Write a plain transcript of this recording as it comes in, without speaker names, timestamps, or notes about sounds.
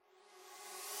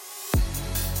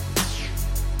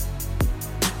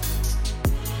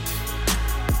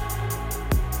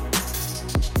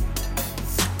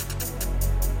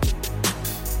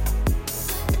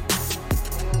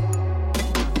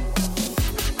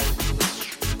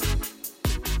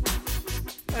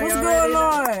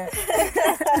God.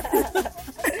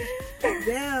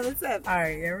 Damn, what's up? All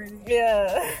right, you ready?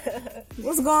 Yeah.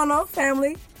 What's going on,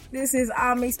 family? This is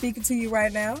Ami speaking to you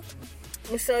right now.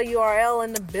 Michelle URL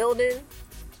in the building.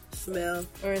 Smell.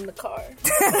 Or in the car.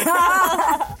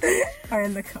 Or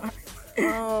in the car.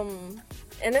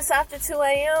 And it's after 2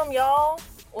 a.m., y'all.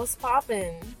 What's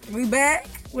poppin'? We back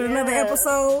with another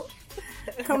episode.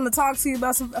 Come to talk to you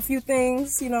about a few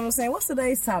things. You know what I'm saying? What's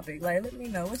today's topic? Like, let me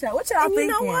know. What y'all thinking? You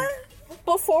know what?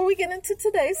 Before we get into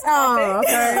today's topic. Oh,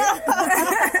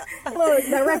 okay.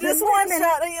 Look, just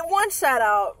one shout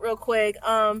out real quick.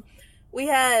 We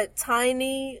had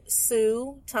Tiny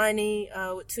Sue, Tiny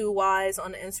with 2 Y's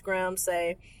on the Instagram,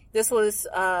 say this was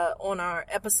on our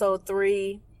episode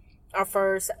 3, our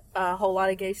first whole lot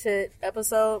of gay shit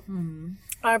episode. Mm-hmm.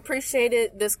 I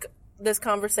appreciated this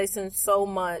conversation so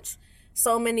much.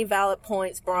 So many valid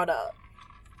points brought up.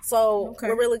 So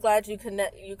we're really glad you could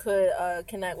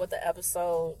connect with the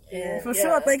episode. And, for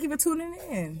sure. Thank you for tuning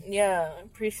in. Yeah,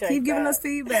 appreciate it. Keep giving us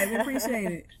feedback. We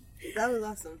appreciate it. That was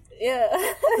awesome. Yeah.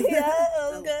 Yeah,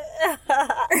 that was good.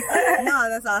 No,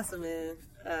 that's awesome, man.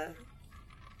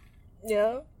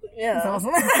 Yeah. That's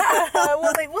awesome.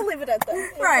 we'll leave it at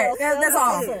that. Right. That's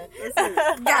awesome.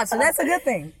 Gotcha. That's a good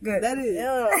thing. Good. That is.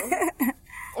 Yeah.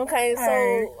 Okay,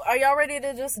 so are y'all ready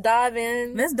to just dive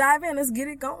in? Let's dive in. Let's get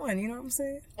it going. You know what I'm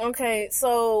saying? Okay,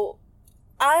 so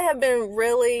I have been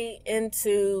really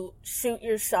into Shoot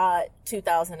Your Shot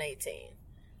 2018.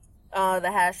 The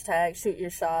hashtag Shoot Your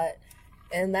Shot.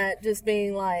 And that just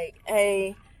being like,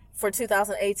 hey, for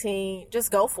 2018,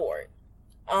 just go for it.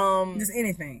 Just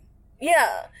anything.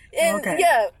 Yeah. And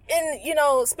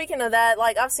speaking of that,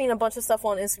 like I've seen a bunch of stuff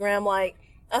on Instagram, like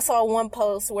I saw one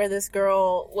post where this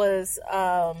girl was,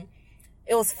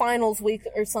 it was finals week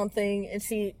or something, and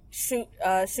she shoot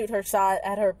her shot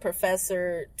at her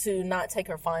professor to not take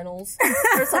her finals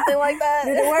or something like that.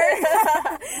 Did it work?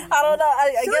 I don't know.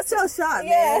 I guess your shot,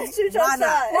 yeah, man. shoot your shot.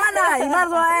 Why not? You might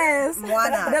as well ask. Why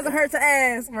not? It doesn't hurt to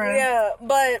ask, bro. Yeah,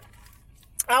 but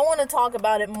I want to talk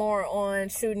about it more on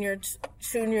shooting your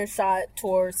shot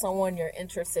towards someone you're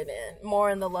interested in, more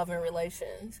in the love and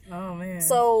relations. Oh man.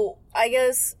 So I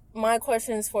guess my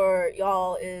questions for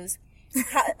y'all is,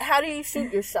 how do you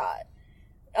shoot your shot?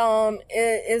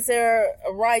 Is there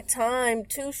a right time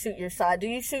to shoot your shot? Do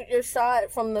you shoot your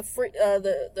shot from the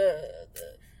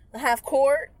half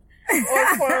court? Or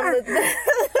from the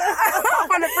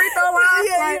from the free throw line,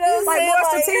 yeah, like, you know what I'm more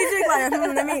saying?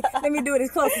 strategic. Let me do it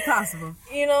as close as possible.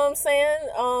 You know what I'm saying?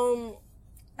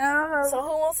 So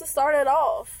who wants to start it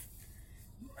off?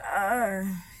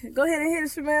 Go ahead and hit it,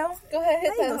 Shamel. Go ahead,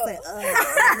 hit that.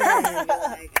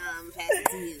 Pass it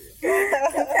to you.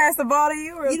 Pass the ball to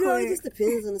you real You know, quick. it just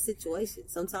depends on the situation.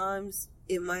 Sometimes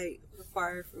it might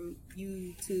require from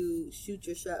you to shoot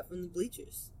your shot from the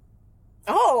bleachers.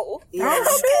 Oh, Yeah.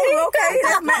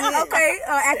 Okay.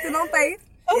 Acting on faith.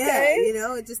 Okay. Yeah, you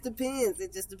know, it just depends.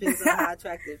 It just depends on how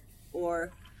attractive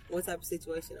or what type of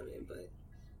situation I'm in. But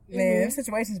Man,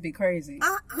 situations be crazy.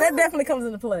 I- That definitely comes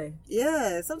into play.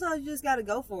 yeah, sometimes you just got to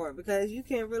go for it because you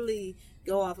can't really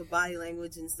go off of body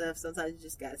language and stuff. Sometimes you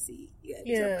just got to see. You got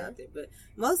to jump out there. But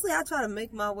mostly I try to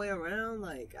make my way around.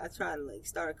 Like, I try to, like,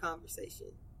 start a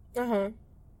conversation. Uh-huh.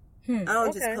 I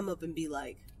don't just come up and be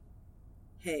like,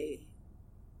 hey,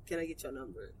 can I get your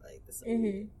number? Like, that's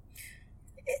It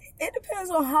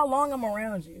depends on how long I'm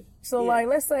around you. So, like,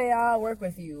 let's say I work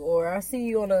with you, or I see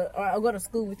you or I'll go to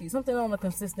school with you, something on a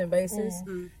consistent basis,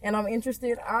 and I'm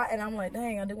interested, and I'm like,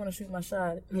 dang, I do want to shoot my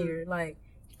shot here. Like,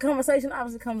 conversation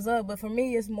obviously comes up, but for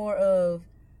me, it's more of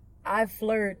I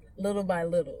flirt little by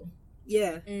little.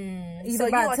 Yeah. Either So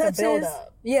you by like a touches.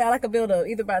 build-up. Yeah, I like a build up.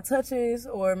 Either by touches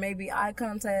or maybe eye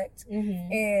contact,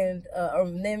 and or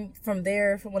then from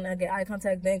there, from when I get eye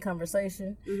contact, then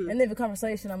conversation, and then the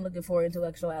conversation, I'm looking for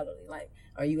intellectuality. Like,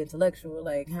 are you intellectual?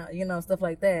 Like, how, you know, stuff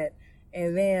like that.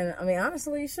 And then, I mean,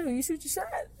 honestly, you shoot your shot.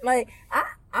 Like, I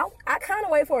kind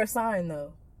of wait for a sign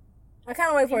though. I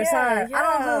kind of wait for a sign. Yeah. I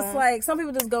don't just like, some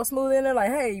people just go smooth in there like,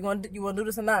 hey, you want to do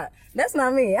this or not? That's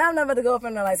not me. I'm never to go up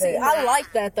in there like See, that. I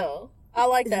like that though. I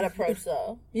like that approach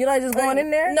though. You like just going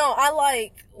in there? No, I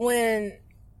like when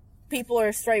people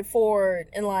are straightforward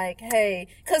and like, hey,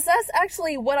 because that's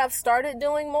actually what I've started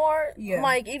doing more. Yeah.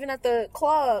 Like, even at the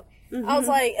club, I was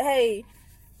like, hey,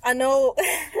 I know.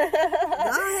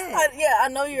 I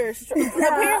know you're straight.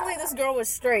 Apparently, this girl was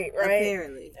straight, right?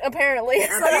 Apparently.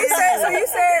 So you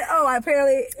said, oh,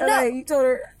 apparently, you told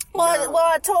her. Well,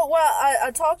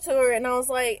 I talked to her and I was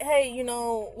like, hey, you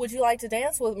know, would you like to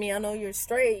dance with me? I know you're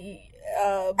straight.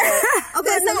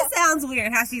 Okay, so it sounds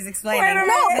weird how she's explaining it.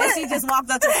 No, but she just walked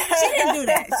up to her. She didn't do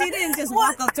that. She didn't just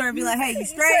walk up to her and be like, hey, you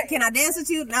straight? Can I dance with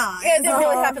you? Nah. It didn't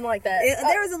really happen like that.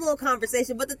 There was a little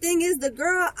conversation, but the thing is, I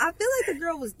feel like the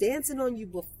girl was dancing on you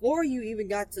before you even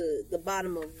got to the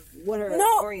bottom of what her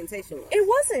orientation was. It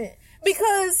wasn't.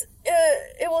 Because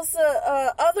it was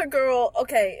the other girl.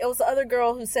 Okay, it was the other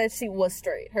girl who said she was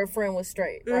straight. Her friend was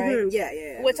straight, right? Mm-hmm,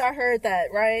 yeah. Which I heard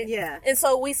that, right? Yeah. And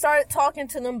so we started talking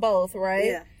to them both, right?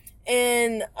 Yeah.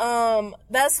 And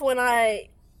that's when I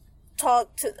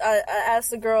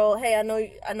asked the girl, "Hey, I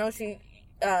know she."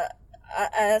 I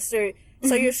asked her,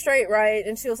 "So you're straight, right?"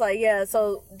 And she was like, "Yeah."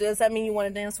 So does that mean you want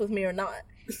to dance with me or not?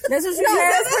 That's what she No, said.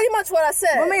 that's pretty much what I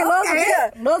said. I mean,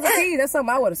 love's a key. That's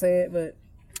something I would have said, but.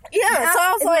 Yeah, so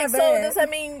I was like, so bad. does that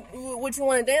mean would you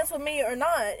want to dance with me or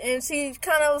not? And she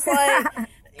kind of was like,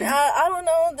 I don't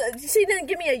know. She didn't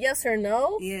give me a yes or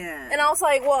no. Yeah. And I was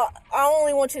like, well, I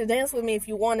only want you to dance with me if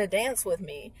you want to dance with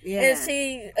me. Yeah. And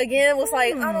she, again, was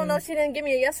like, I don't know. She didn't give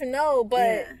me a yes or no,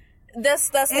 but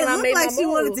that's when I made my move. It looked like she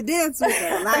wanted to dance with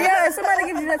her. Like, yeah, if somebody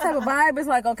gives you that type of vibe, it's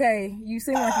like, okay, you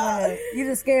seem like you're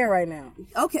just scared right now.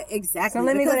 Okay, exactly. So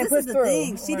let me go ahead and push through.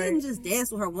 Thing. She didn't just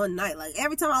dance with her one night. Like,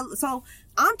 every time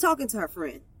I'm talking to her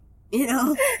friend. You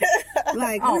know,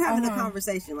 like we're having a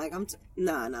conversation. Like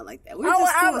not like that. We're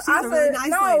just cool. She's a really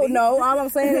nice lady. No. All I'm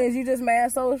saying is you just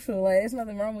mad social. Like, there's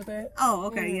nothing wrong with that. Oh,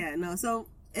 okay, yeah, no. So,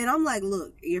 and I'm like,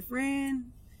 look, your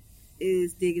friend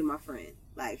is digging my friend.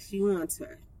 Like, she wants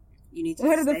her. You need to.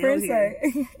 What did the friend say?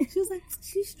 She was like,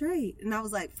 she's straight, and I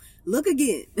was like, look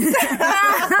again. She's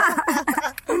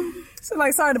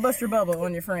like, sorry to bust your bubble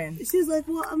on your friend. She was like,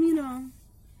 well, I'm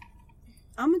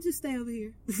gonna just stay over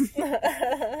here. Because,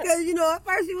 at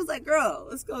first she was like, girl,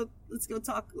 let's go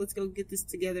talk, let's go get this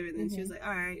together. And then she was like,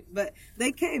 all right. But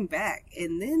they came back,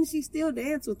 and then she still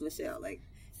danced with Michelle. Like,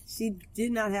 she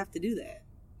did not have to do that.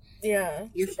 Yeah.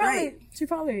 You're straight. She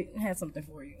probably had something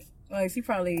for you. Like, she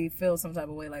probably feels some type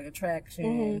of way, like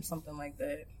attraction, something like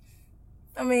that.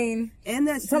 I mean, and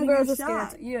that some girls are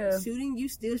shot. scared. Yeah. Shooting, you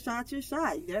still shot your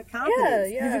shot. They're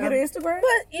confident. Yeah. Did you get an Instagram?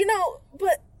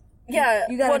 Yeah,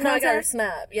 you got I got her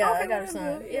snap. Yeah, okay, I got her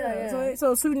snap. Yeah.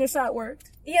 So shooting your shot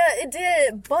worked. Yeah, it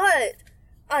did, but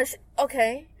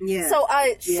Yeah. So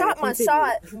I shot my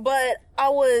shot, but I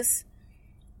was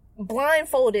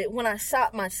blindfolded when I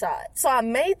shot my shot. So I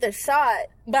made the shot,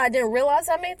 but I didn't realize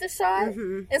I made the shot,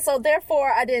 and so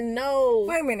therefore I didn't know.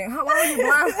 Wait a minute, why was you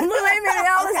blindfolded? Wait a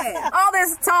minute, all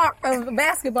this talk of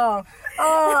basketball.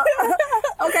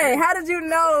 Okay, how did you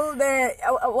know that?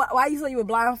 Why you say you were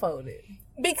blindfolded?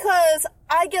 Because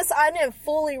I guess I didn't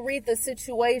fully read the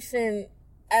situation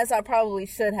as I probably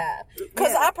should have.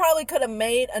 Because I probably could have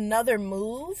made another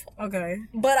move. Okay.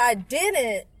 But I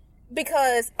didn't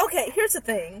because, here's the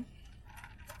thing.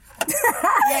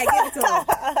 Yeah, give it to him.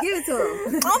 Give it to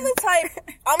him.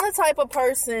 I'm the type of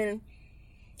person,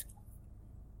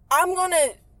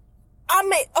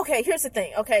 here's the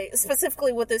thing. Okay,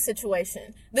 specifically with this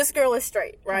situation. This girl is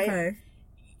straight, right? Okay.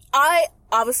 I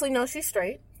obviously know she's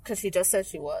straight. Because she just said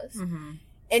she was. Mm-hmm.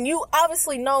 And you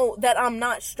obviously know that I'm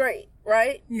not straight,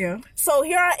 right? Yeah. So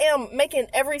here I am making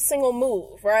every single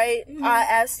move, right? Mm-hmm. I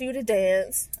asked you to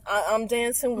dance. I'm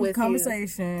dancing with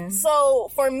conversation. You.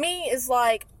 So for me, it's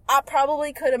like I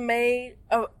probably could have made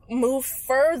a move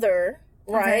further,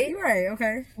 right? Okay, right,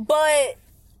 okay. But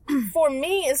for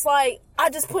me, it's like I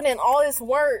just put in all this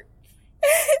work.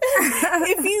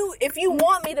 If you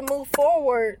want me to move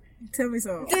forward, tell me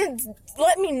so. Then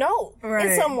let me know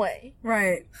in some way.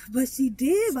 Right. But she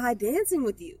did by dancing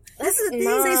with you. That's the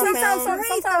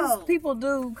thing. Sometimes people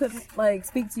do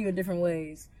speak to you in different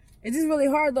ways. It's just really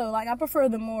hard though. Like, I prefer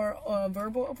the more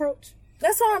verbal approach.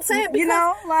 That's what I'm saying.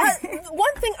 Because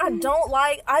one thing I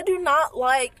do not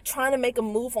like trying to make a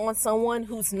move on someone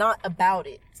who's not about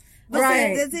it. But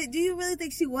do you really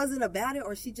think she wasn't about it,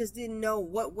 or she just didn't know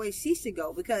what way she should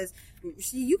go? Because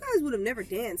you guys would have never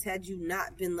danced had you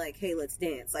not been like, hey, let's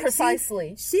dance. Like,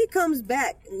 precisely. She comes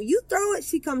back. You throw it,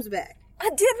 she comes back. I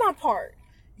did my part.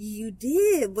 You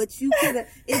did, but you could have.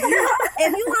 If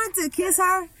you wanted to kiss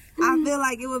her, I feel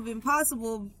like it would have been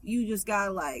possible. You just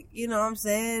got you know what I'm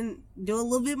saying, do a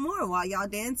little bit more while y'all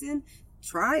dancing.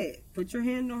 Try it. Put your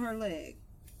hand on her leg.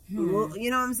 You know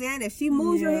what I'm saying? If she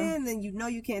moves your hand, then you know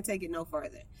you can't take it no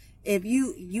further. If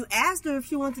you asked her if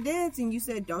she wanted to dance and you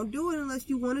said, don't do it unless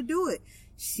you want to do it.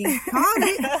 She caught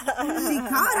it.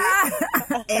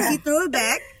 And she threw it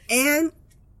back. And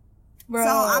bro, so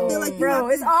I feel like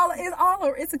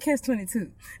it's a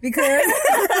catch-22 because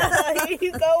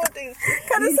you go with these.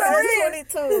 Because it's a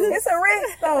risk. It's a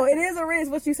risk though. It is a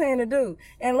risk what you're saying to do.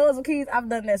 And Lois and Keys, I've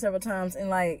done that several times, and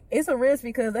it's a risk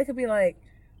because they could be like,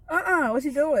 what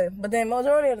you doing? But then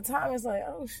majority of the time, it's like,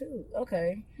 oh, shoot,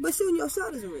 okay. But shooting your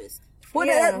shot is a risk. Well,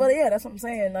 that's what I'm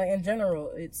saying. Like, in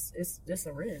general, it's just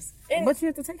a risk. But you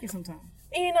have to take it sometimes.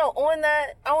 And, on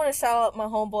that, I want to shout out my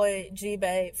homeboy,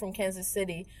 G-Bay from Kansas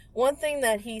City. One thing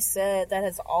that he said that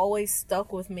has always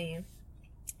stuck with me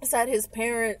is that his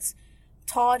parents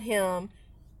taught him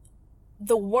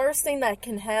the worst thing that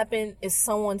can happen is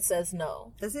someone says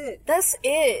no. That's it. That's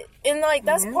it. And, like,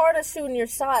 that's part of shooting your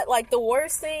shot. Like, the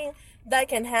worst thing that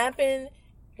can happen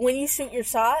when you shoot your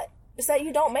shot is that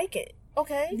you don't make it.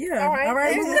 Okay. Yeah. All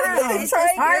right. It's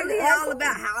really all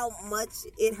about how much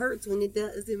it hurts when it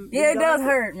does. It does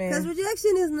hurt, man. Because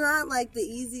rejection is not like the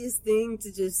easiest thing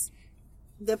to just,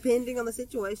 depending on the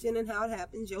situation and how it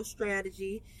happens, your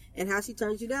strategy and how she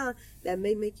turns you down, that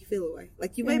may make you feel away.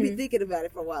 Like, you may be thinking about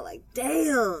it for a while. Like,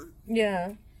 damn.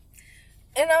 Yeah.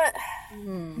 And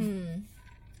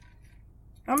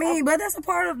I mean, but that's a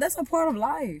part of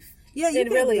life. Yeah, you it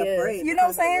really is. You know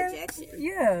what I'm saying?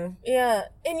 Yeah. Yeah.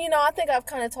 And, I think I've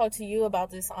kind of talked to you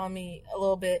about this, Ami, a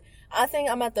little bit. I think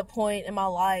I'm at the point in my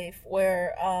life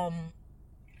where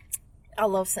I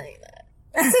love saying that.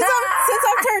 Since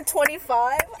I've turned 25,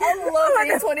 I love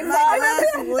being 25. I'm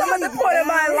at the point in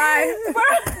my life.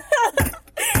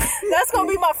 That's going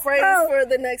to be my phrase for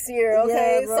the next year,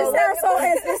 okay? Yeah,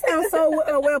 it sounds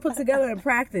so well put together in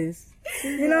practice.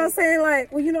 You know what I'm saying?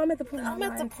 Like, well, I'm at the point in my life.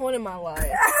 I'm at the point in my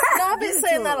life. No, I've been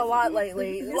saying that a lot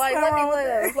lately. Like, let me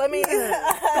live. Let me... Go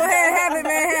ahead, have it,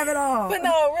 man. Have it all. But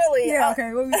no, really. Yeah,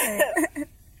 okay. What we saying?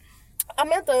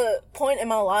 I'm at the point in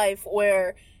my life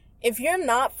where if you're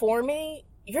not for me,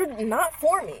 you're not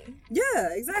for me. Yeah,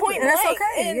 exactly. Point that's blank.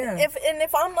 okay. And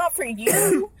if I'm not for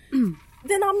you,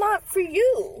 then I'm not for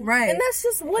you. Right. And that's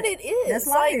just what it is. That's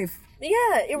life.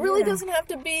 Yeah, it really doesn't have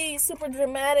to be super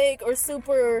dramatic or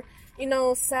super,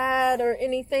 sad or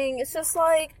anything. It's just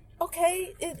like,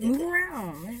 okay. Move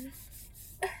around, man.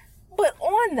 But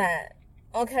on that,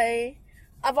 okay,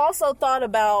 I've also thought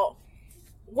about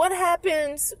what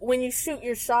happens when you shoot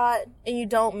your shot and you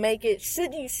don't make it.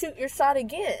 Should you shoot your shot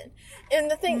again?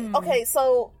 And the thing, okay,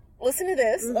 so listen to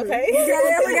this, okay?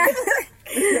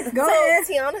 Go ahead.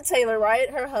 Tiana Taylor, right?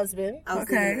 Her husband. I was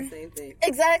thinking the same thing.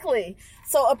 Exactly.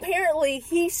 So apparently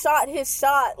he shot his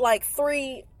shot like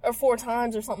 3 or 4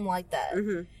 times or something like that.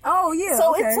 Mm-hmm. Oh, yeah.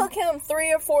 So it took him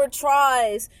 3 or 4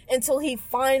 tries until he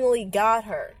finally got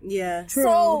her. Yeah. True.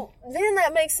 So then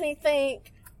that makes me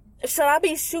think, should I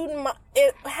be shooting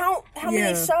how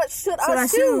many shots should I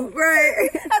shoot? Right.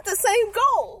 At the same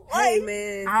goal. Hey,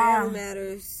 man, family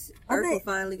matters. Urkel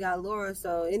finally got Laura,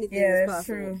 so anything is possible.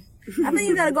 True. I think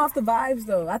you gotta go off the vibes,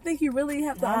 though. I think you really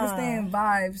have to understand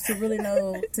vibes to really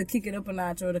know to kick it up a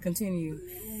notch or to continue.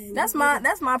 That's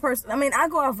my person. I mean, I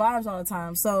go off vibes all the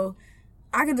time, so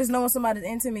I can just know when somebody's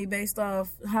into me based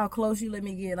off how close you let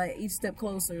me get, like each step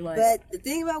closer. Like, but the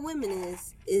thing about women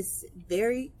is, it's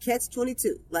very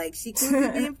catch-22. Like, she can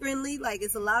be being friendly. Like,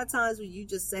 it's a lot of times when you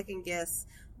just second guess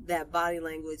that body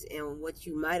language and what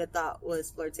you might have thought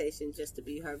was flirtation just to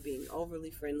be her being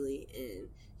overly friendly, and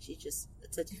she's just a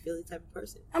touchy-feely type of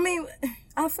person. I mean,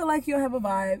 I feel like you'll have a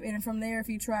vibe, and from there, if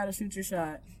you try to shoot your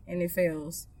shot and it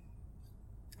fails,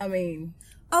 I mean,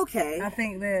 okay, I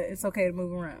think that it's okay to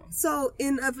move around. So,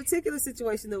 in a particular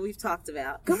situation that we've talked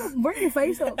about, come on, bring your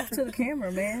face up to the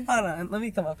camera, man. Hold on, let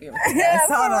me come up here. Yes,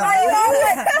 hold on.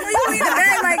 You need a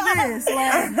bag like this,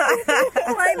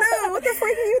 like, no, what the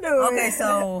freak are you doing? Okay,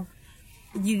 so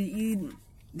you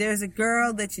there's a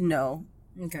girl that you know.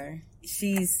 Okay,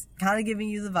 she's kind of giving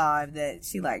you the vibe that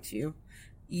she likes you.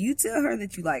 You tell her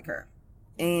that you like her,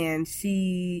 and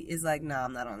she is like, "Nah,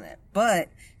 I'm not on that." But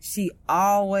she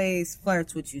always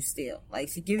flirts with you still. Like,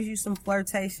 she gives you some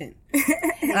flirtation.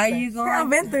 Are you going? I've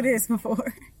been through this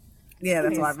before. Yeah,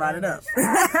 that's why I brought it up. I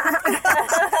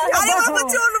didn't want to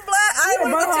put you on the black. I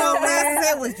didn't want to put you on the black and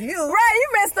say it was you. Right, you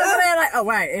messed up there. Like, oh,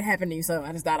 right, it happened to you, so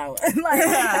I just thought I was. Like,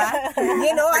 I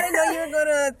didn't know you were going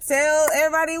to tell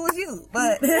everybody it was you.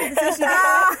 But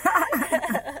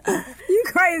you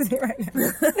crazy right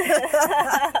now.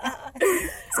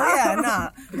 So, yeah, nah.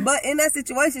 But in that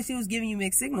situation, she was giving you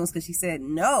mixed signals because she said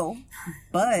no.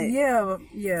 But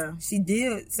yeah, she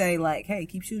did say, like, hey,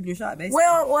 keep shooting your shot, basically.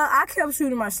 Well, I kept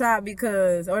shooting my shot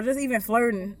because, or just even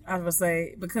flirting, I would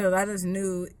say, because I just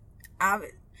knew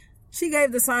she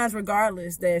gave the signs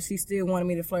regardless that she still wanted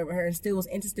me to flirt with her and still was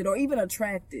interested or even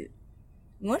attracted.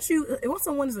 Once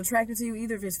someone is attracted to you,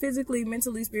 either if it's physically,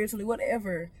 mentally, spiritually,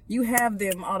 whatever, you have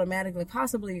them automatically,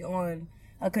 possibly on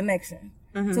a connection.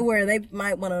 Mm-hmm. To where they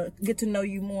might want to get to know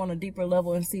you more on a deeper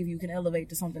level and see if you can elevate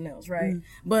to something else, right?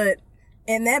 Mm-hmm. But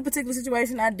in that particular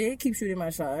situation, I did keep shooting my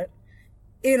shot.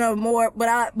 in a more,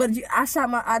 I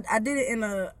did it in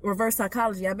a reverse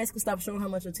psychology. I basically stopped showing her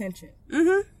much attention.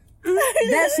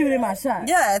 That's shooting my shot.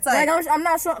 Yeah, it's like I'm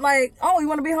not sure. Like, oh, you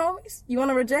want to be homies? You want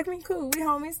to reject me? Cool, we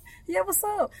homies. Yeah, what's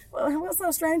up? Well, what's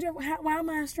up, stranger? Why am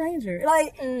I a stranger?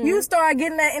 Like, you start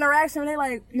getting that interaction, and they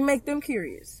like you make them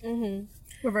curious.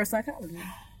 Reverse psychology.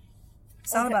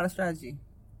 It's all about a strategy.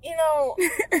 You know,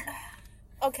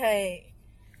 okay.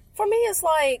 For me, it's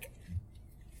like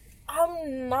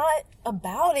I'm not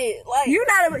about it. Like you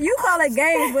call it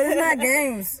games, but it's not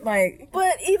games. Like,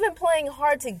 but even playing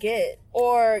hard to get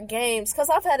or games, because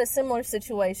I've had a similar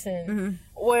situation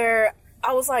where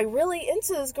I was like really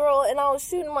into this girl and I was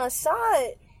shooting my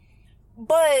shot,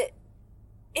 but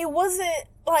it wasn't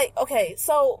like, okay,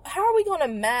 so how are we going to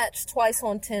match twice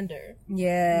on Tinder?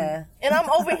 Yeah. And I'm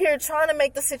over here trying to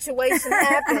make the situation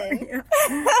happen.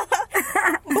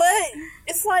 But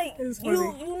it's like,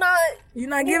 you're not giving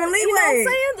leeway. You know what I'm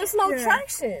saying? There's no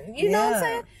traction. You know what I'm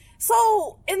saying?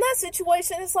 So in that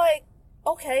situation, it's like,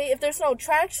 okay, if there's no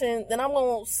traction, then I'm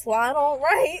going to slide on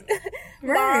right.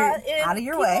 Out of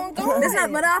your way.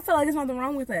 But I feel like there's nothing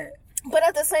wrong with that. But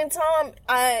at the same time,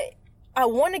 I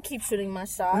want to keep shooting my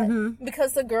shot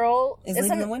because the girl is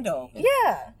leaving the window open.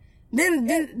 Yeah. Then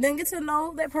get to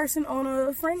know that person on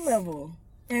a friend level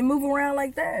and move around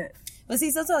like that. But see,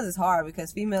 sometimes it's hard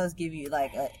because females give you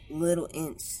like a little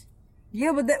inch.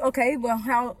 Yeah, but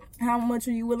how much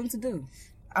are you willing to do?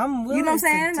 I'm willing. You know what I'm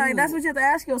saying? To like that's what you have to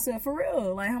ask yourself for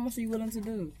real. Like, how much are you willing to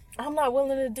do? I'm not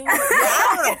willing to do it.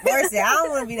 I don't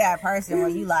want to be that person where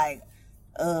you like.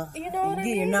 You know what I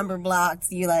mean? Your number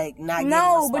blocked. You like not.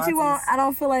 No, but you won't. I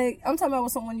don't feel like I'm talking about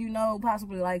with someone you know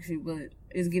possibly likes you, but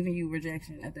is giving you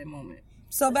rejection at that moment.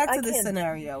 So back to this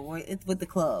scenario where it's with the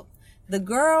club. The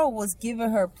girl was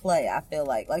giving her play. I feel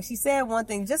like she said one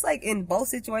thing, just like in both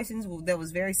situations that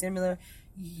was very similar.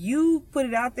 You put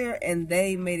it out there, and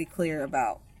they made it clear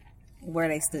about where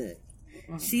they stood.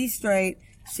 She's straight.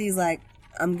 She's like,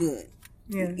 I'm good.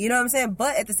 Yeah. You know what I'm saying?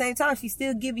 But at the same time, she's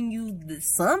still giving you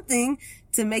something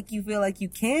to make you feel like you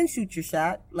can shoot your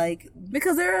shot. Like,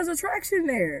 because there is attraction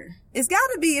there. It's got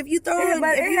to be if you throw it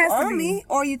on me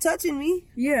or you touching me.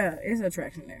 Yeah, it's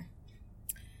attraction there.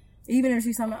 Even if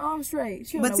she's talking, oh, I'm straight.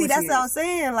 But see, that's what I'm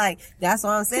saying. Like, that's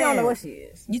what I'm saying. She don't know what she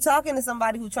is. You talking to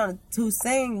somebody who's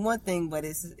saying one thing, but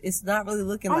it's not really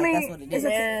looking like that's what it is.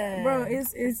 Bro, I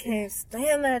can't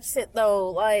stand that shit though.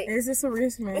 Like, it's just a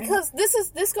risk, man. Because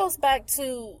this goes back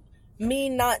to me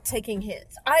not taking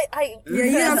hints.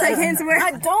 You don't take hints.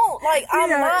 I don't. Like,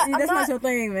 that's not your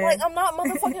thing, man. Like, I'm not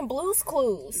motherfucking Blue's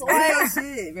Clues. Like,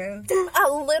 shit, bro. I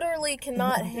literally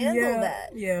cannot handle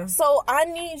that. Yeah. So I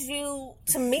need you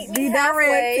to meet me be halfway.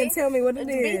 Direct and tell me what it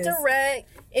is. Be direct.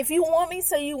 If you want me,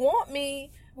 say you want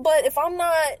me. But if I'm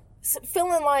not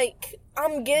feeling like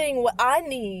I'm getting what I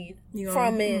need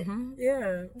from it,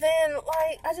 then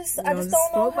like I just don't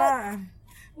know how.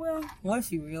 Well, what if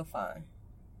she real fine?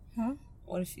 Huh?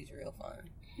 What if she's real fine?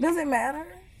 Does it matter?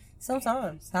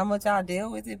 Sometimes. How much I deal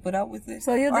with it, put up with it.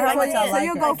 So you'll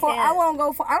go far. I won't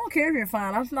go far. I don't care if you're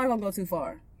fine. I'm not gonna go too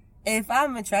far. If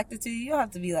I'm attracted to you, you don't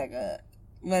have to be like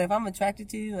but if I'm attracted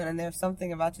to you and there's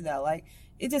something about you that I like,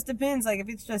 it just depends. Like if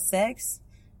it's just sex,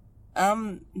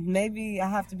 maybe I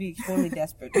have to be extremely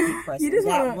desperate to keep pressing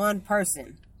that one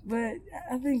person. But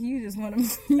I think you just want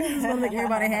to make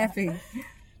everybody happy.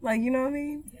 Like, you know what I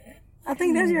mean? I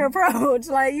think that's your approach.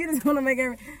 Like, you just want to make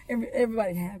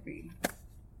everybody happy. Does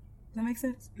that make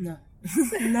sense? No.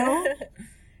 No?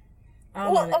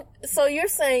 Well, so you're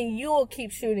saying you will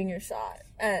keep shooting your shot?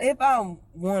 If I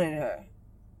wanted her.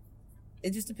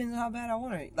 It just depends on how bad I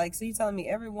want her. Like, so you telling me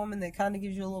every woman that kind of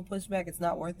gives you a little pushback, it's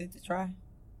not worth it to try?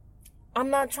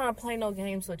 I'm not trying to play no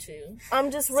games with you.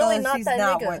 I'm just really not that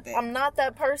nigga. Worth it. I'm not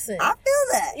that person. I feel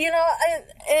that. You know,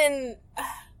 and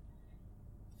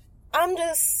I'm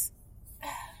just...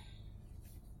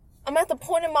 I'm at the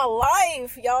point in my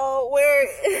life, y'all, where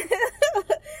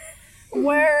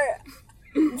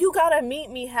you gotta meet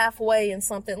me halfway in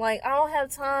something. Like, I don't have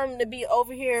time to be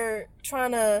over here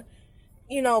trying to,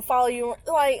 follow you.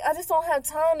 Like, I just don't have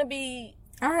time to be...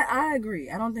 I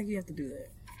agree. I don't think you have to do that.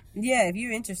 Yeah, if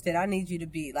you're interested, I need you to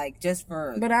be, like, just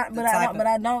for... But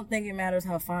I don't think it matters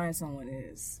how fine someone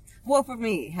is. Well, for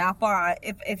me, how far...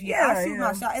 If I shoot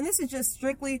my shot... And this is just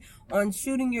strictly on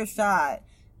shooting your shot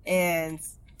and...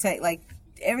 Like,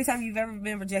 every time you've ever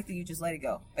been rejected, you just let it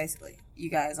go, basically. You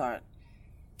guys aren't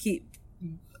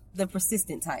the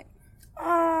persistent type.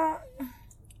 Y'all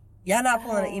not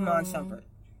pulling an Iman Shumpert.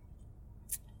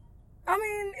 I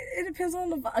mean, it depends on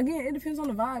the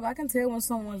vibe. I can tell when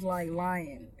someone's, like,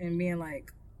 lying and being,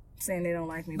 like, saying they don't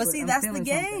like me. But see, that's the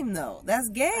game, though. That's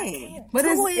game. But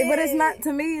it's not,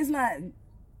 to me, it's not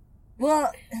Well,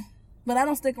 but I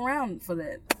don't stick around for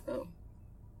that. So.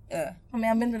 Yeah. I mean,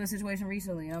 I've been in a situation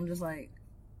recently, and I'm just like,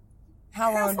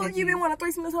 how long did you been wanting a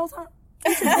threesome this whole time?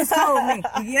 You just told me.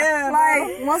 Yeah.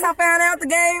 Like, once I found out the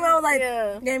game, I was like,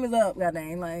 game is up,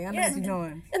 goddamn. Like, I know what you're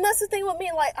doing. And that's the thing with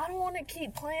me. Like, I don't want to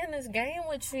keep playing this game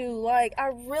with you. Like, I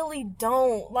really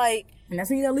don't. Like, and that's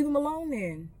when you gotta leave them alone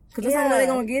then. Because that's how they're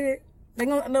gonna get it.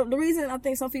 The reason I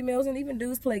think some females and even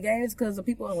dudes play games because the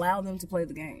people allow them to play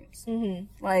the games.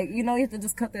 Mm-hmm. Like, you know, you have to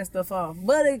just cut that stuff off.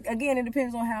 But again, it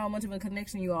depends on how much of a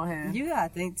connection you all have. You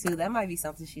gotta think too. That might be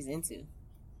something she's into.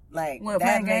 Like, what,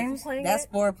 playing games? That's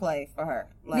foreplay for her.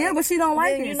 Like, yeah, but she don't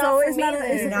like it, so it's not for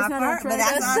her. But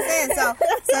that's what I'm saying.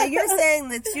 So you're saying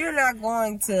that you're not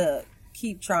going to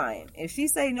keep trying. If she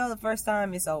say no the first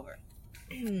time, it's over.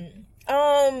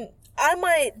 I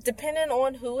might, depending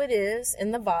on who it is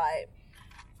and the vibe,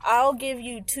 I'll give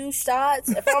you 2 shots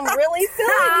if I'm really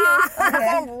feeling you.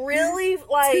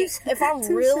 If I'm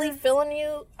really feeling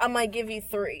you, I might give you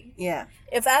 3. Yeah.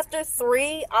 If after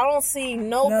 3 I don't see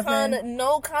no kind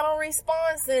of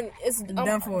response, then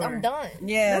I'm done.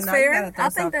 Yeah, that's fair. I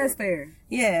think that's fair.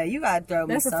 Yeah, you gotta throw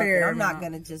me something. Fair I'm not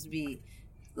gonna just be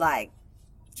like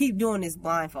keep doing this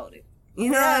blindfolded.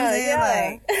 You know what I'm saying? Yeah.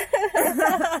 Like,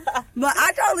 but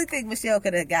I totally think Michelle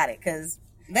could have got it because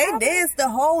they danced the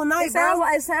whole night.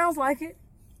 It sounds like it.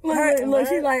 Look,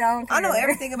 she's like, I don't care. I know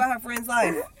everything about her friend's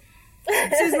life.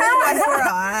 She's really nice girl.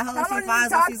 I hope she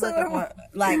finds what she's looking for.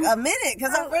 Like a minute,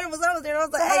 because her friend was over there, and I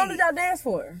was like, "How long did y'all dance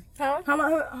for? Huh?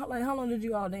 How long did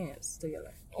you all dance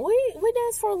together?" We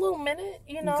danced for a little minute,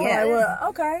 you know. Yeah. Well,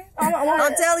 okay.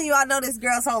 I'm telling you, I know this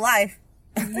girl's whole life.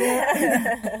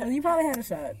 Yeah. You probably had a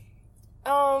shot.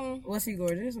 Was she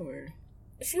gorgeous or?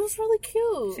 She was really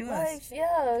cute. She was. Like,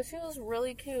 yeah, she was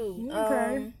really cute.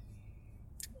 Okay.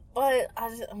 But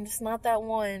I'm just not that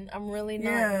one. I'm really not.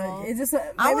 Yeah, it's just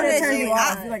I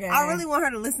really want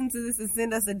her to listen to this and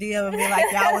send us a DM and be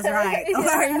like, "Y'all was right."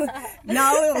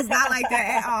 No, it was not like that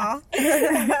at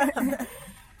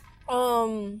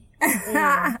all.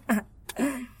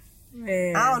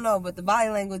 Man. I don't know, but the body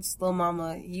language, Lil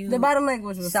Mama, the body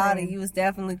language was shawty. You was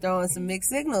definitely throwing some mixed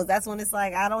signals. That's when it's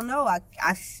like, I don't know. I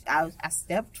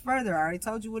stepped further. I already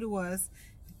told you what it was.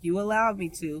 You allowed me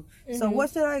to. Mm-hmm. So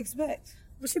what should I expect?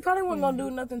 But she probably wasn't gonna do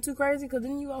nothing too crazy. Because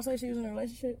didn't you all say she was in a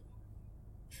relationship?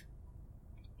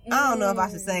 I don't know if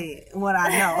I should say what I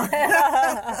know.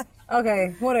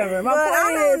 Okay, whatever. My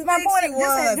point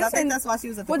is, I think that's why she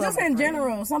was at the club. Well, just in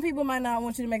general, some people might not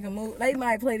want you to make a move. They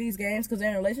might play these games because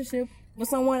they're in a relationship with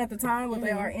someone at the time, but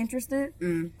they are interested.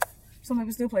 Mm. Some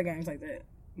people still play games like that.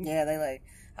 Yeah, they like,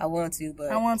 I want to, but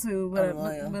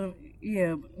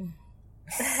yeah.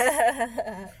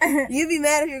 You be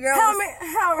mad if your girl.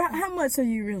 How much are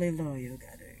you really loyal,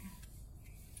 goddamn?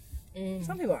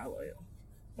 Some people are loyal.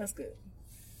 That's good.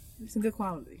 It's a good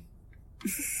quality.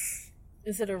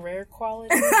 Is it a rare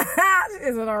quality?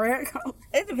 Is it a rare quality?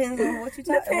 It depends on what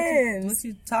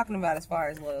you're talking about as far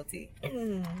as loyalty.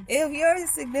 If your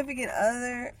significant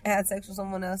other had sex with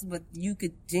someone else, but you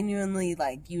could genuinely,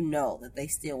 like, you know that they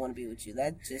still want to be with you,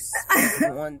 that's just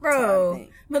one time thing.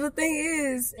 But the thing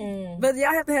is, but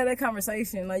y'all have to have that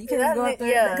conversation. Like, you can't just go out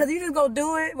there, because you just go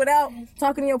do it without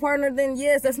talking to your partner, then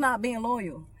yes, that's not being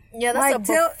loyal. Yeah, that's like, a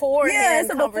beforehand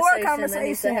conversation that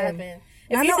needs to happen.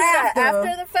 If you do that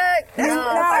after the fact, that's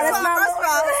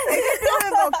not if you're doing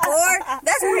it before,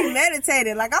 that's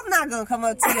premeditated. Like, I'm not going to come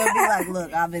up to you and be like,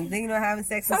 look, I've been thinking about having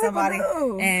sex with somebody,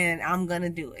 and I'm going to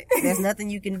do it. There's nothing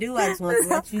you can do. I just want to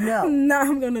let you know. No,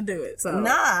 I'm going to do it. So.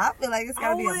 Nah, I feel like it's got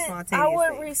to be a spontaneous thing. I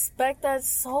would respect that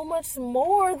so much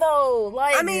more, though.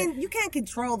 Like, I mean, you can't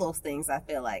control those things, I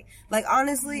feel like. Like,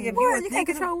 honestly, if you can't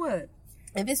control what?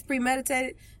 If it's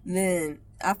premeditated, then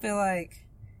I feel like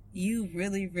you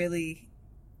really, really...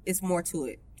 it's more to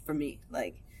it for me.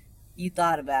 Like, you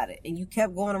thought about it and you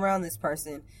kept going around this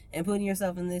person and putting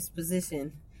yourself in this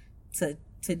position to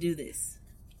do this.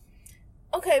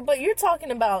 Okay, but you're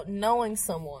talking about knowing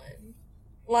someone.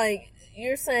 Like,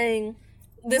 you're saying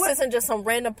this isn't just some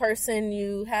random person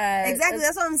you had. Exactly,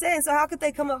 that's what I'm saying. So how could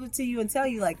they come up to you and tell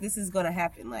you, like, this is going to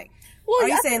happen? Like, are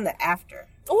you saying the after?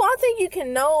 Well, I think you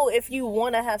can know if you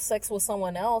want to have sex with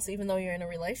someone else, even though you're in a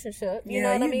relationship. You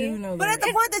know what I mean? But at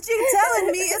the point that you're telling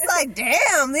me, it's like,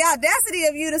 damn, the audacity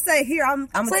of you to say, here, I'm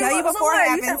going to tell you before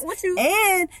it happens.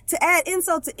 And to add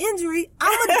insult to injury,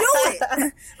 I'm going to do it. I'm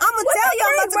going to tell you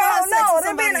I'm about to have sex with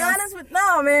somebody else.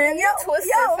 No, man. You twisted.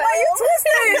 Why you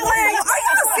twisted? Like, are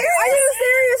you serious? Are you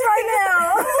serious right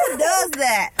now? Who does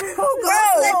that? Who goes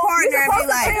to their partner and be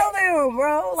like, tell them,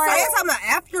 bro. Like, are you talking about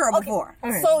after or before?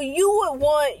 Okay. So you would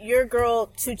want your girl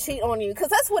to cheat on you, because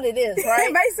that's what it is,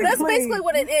 right? That's basically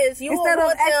what it is. You Instead would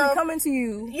want of actually them, coming to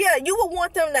you. Yeah, you would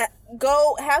want them to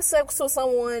go have sex with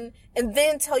someone and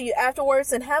then tell you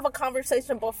afterwards and have a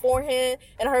conversation beforehand,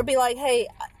 and her be like, hey,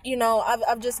 you know,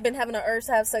 I've just been having an urge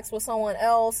to have sex with someone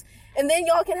else. And then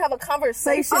y'all can have a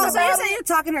conversation. Oh, so you're saying you're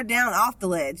talking her down off the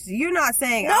ledge. You're not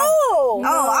saying... No.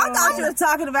 I thought you were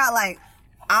talking about, like,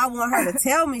 I want her to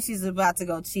tell me she's about to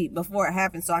go cheat before it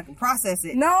happens so I can process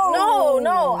it. No. I'm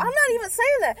not even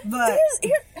saying that. But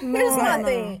here's my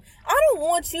thing. I don't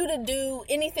want you to do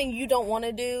anything you don't want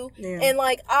to do. Yeah. And,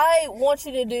 like, I want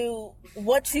you to do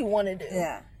what you want to do.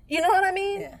 Yeah. You know what I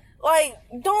mean? Yeah. Like,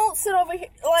 don't sit over here.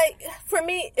 Like, for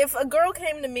me, if a girl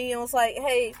came to me and was like,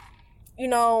 hey, you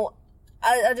know,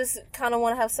 I just kind of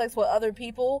want to have sex with other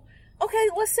people. Okay,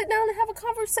 let's sit down and have a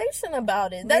conversation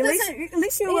about it. At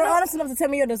least you were honest enough to tell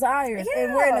me your desires. Yeah.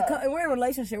 And we're in a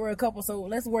relationship, we're a couple, so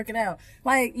let's work it out.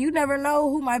 Like, you never know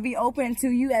who might be open to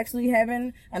you actually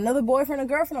having another boyfriend or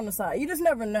girlfriend on the side. You just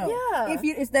never know. Yeah.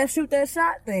 It's that shoot that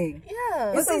shot thing.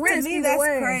 Yeah. It's a risk. To me, that's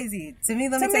crazy. To me,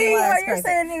 let me tell you why it's crazy. You're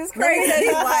saying it's crazy. Let me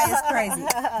tell you why it's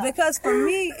crazy. Because for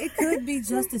me, it could be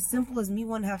just as simple as me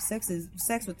wanting to have sex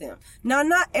with them. Now,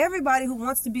 not everybody who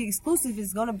wants to be exclusive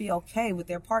is going to be okay with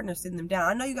their partner sitting them down.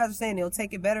 I know you guys are saying they'll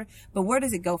take it better, but where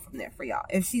does it go from there for y'all?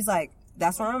 If she's like,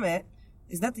 that's where I'm at,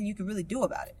 there's nothing you can really do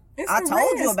about it. I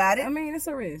told you about it. I mean, it's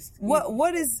a risk.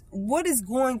 What is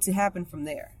going to happen from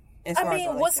there? I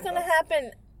mean, what's going to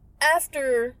happen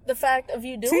after the fact of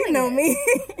you doing it? You know me.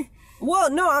 Well,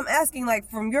 no, I'm asking, like,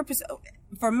 from your perspective.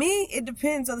 For me, it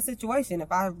depends on the situation.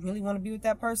 If I really want to be with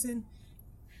that person,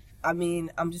 I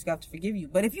mean, I'm just going to have to forgive you.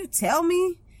 But if you tell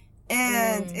me,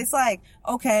 and it's like,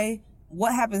 okay,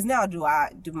 what happens now?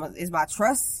 Is my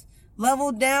trust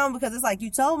level down? Because it's like, you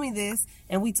told me this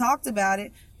and we talked about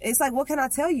it. It's like, what can I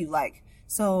tell you? Like,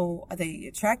 so are they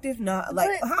attractive? Not like,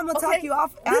 how am I gonna talk you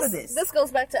out of this? This goes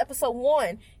back to episode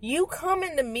 1. You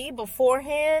coming to me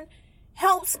beforehand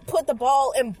helps put the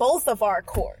ball in both of our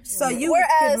courts. So you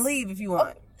can leave if you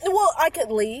want. Well, I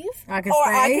could leave. I could stay.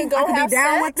 I could go have be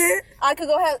down sex. With it. I could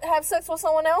go have sex with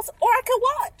someone else, or I could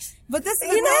watch. But this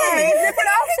is different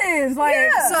options. Like,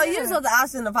 so you just want the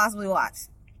option to possibly watch.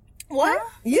 What?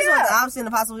 You just want the option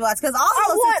to possibly watch, because all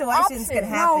those situations can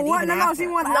happen. No, she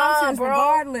wants options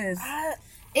regardless.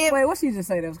 Wait, what she just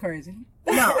say? That was crazy.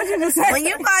 No, what you just say? When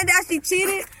you find out she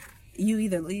cheated, you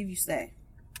either leave, you stay.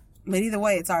 But either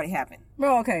way, it's already happened.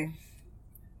 Bro, okay.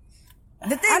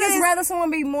 The thing I'd just rather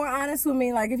someone be more honest with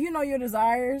me. Like, if you know your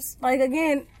desires, like,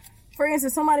 again, for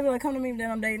instance, somebody be like, come to me that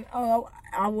I'm dating. Oh,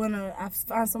 I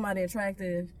find somebody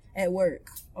attractive at work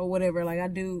or whatever. Like, I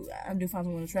do find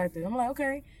someone attractive. I'm like,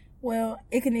 okay, well,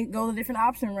 it can go the different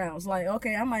option routes. Like,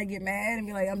 okay, I might get mad and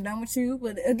be like, I'm done with you.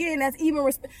 But again, that's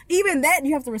even that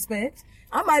you have to respect.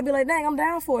 I might be like, dang, I'm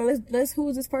down for it. Let's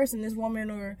who's this person, this woman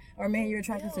or man you're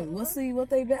attracted to? We'll see what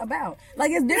they about.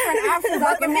 Like, it's different options.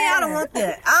 But for me, I don't want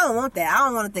that. I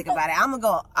don't want to think about it. I'm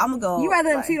gonna go. You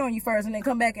rather them cheat on you first and then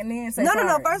come back and then say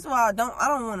no. First of all, I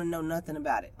don't want to know nothing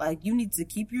about it. Like, you need to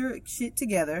keep your shit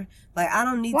together. Like, I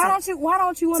don't need. Why don't you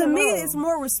want to know? To me, it's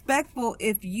more respectful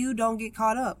if you don't get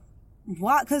caught up.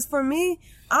 Why? Because for me,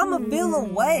 I'm a bill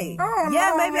away. Maybe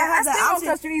I have that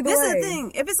option. This is the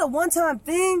thing. If it's a one-time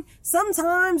thing,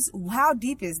 sometimes how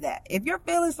deep is that? If your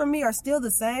feelings for me are still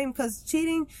the same, because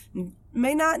cheating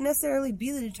may not necessarily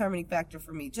be the determining factor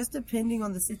for me, just depending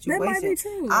on the situation. That might be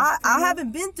too. I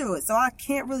haven't been through it, so I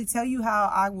can't really tell you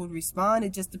how I would respond.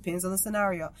 It just depends on the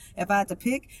scenario. If I had to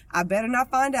pick, I better not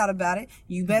find out about it.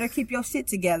 You better keep your shit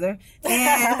together.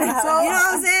 And so, you know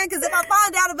what I'm saying? Because if I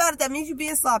find out about it, that means you're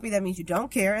being sloppy. That means you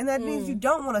don't care. And that means you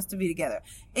don't want us to be together.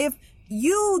 If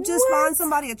you just find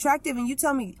somebody attractive and you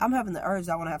tell me I'm having the urge,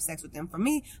 I want to have sex with them, for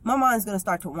me, my mind's going to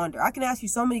start to wonder. I can ask you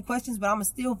so many questions, but I'm going to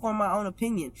still form my own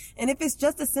opinion. And if it's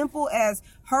just as simple as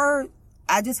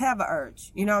I just have an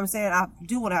urge, you know what I'm saying? I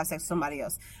do want to have sex with somebody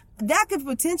else. That could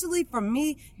potentially, for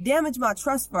me, damage my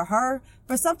trust for her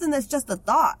for something that's just a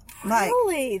thought. Like,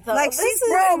 really, though? Like, she's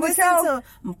listening to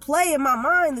play in my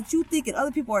mind that you think and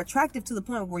other people are attractive to the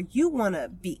point where you want to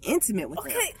be intimate with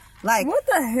them. Like, what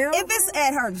the hell? If it's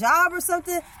at her job or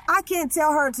something, I can't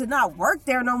tell her to not work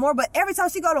there no more. But every time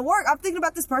she go to work, I'm thinking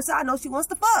about this person I know she wants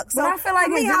to fuck. So, I feel like,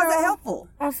 for me, how's that helpful?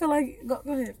 I feel like, go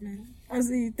ahead, man. I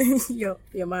see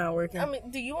your mind working. I mean,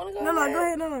 do you want to go ahead? No, go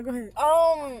ahead. No, go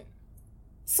ahead.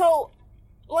 So,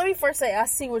 let me first say, I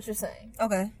see what you're saying.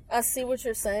 Okay. I see what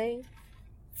you're saying.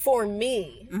 For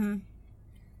me,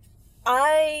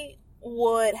 I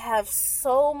would have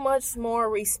so much more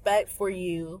respect for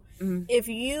you if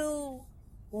you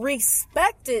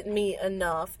respected me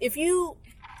enough. If you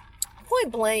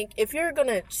point blank, if you're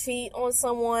gonna cheat on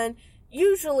someone,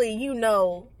 usually you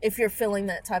know if you're feeling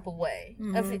that type of way.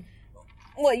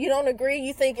 What, you don't agree?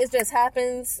 You think it just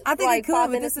happens? I think it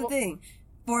could, but this is the thing.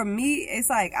 For me, it's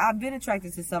like I've been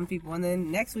attracted to some people, and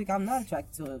then next week I'm not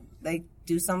attracted to them. They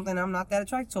do something, I'm not that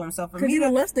attracted to them. So for me, you're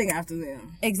lusting after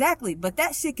them. Exactly, but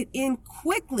that shit could end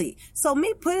quickly. So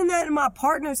me putting that in my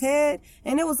partner's head,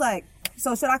 and it was like,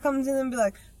 so should I come to them and be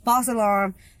like, false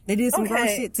alarm, they did some gross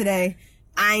shit today.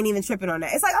 I ain't even tripping on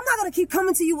that. It's like, I'm not gonna keep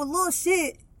coming to you with little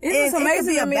shit. It's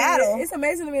amazing to me. It's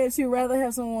amazing to me that you'd rather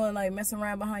have someone like messing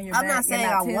around behind your back. I'm not saying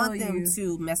I want them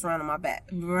to mess around my back.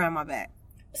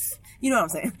 You know what I'm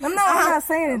saying? I'm not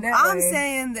saying it that way. I'm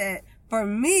saying that for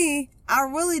me, I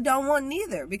really don't want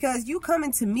neither, because you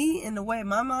coming to me in the way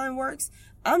my mind works,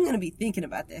 I'm going to be thinking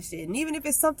about that shit. And even if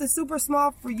it's something super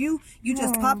small for you, you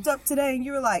just popped up today and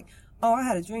you were like, oh, I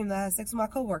had a dream that I had sex with my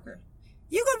coworker.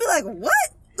 You're going to be like, what?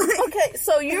 Okay,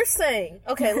 so you're saying,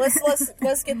 okay,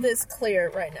 let's get this clear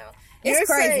right now. It's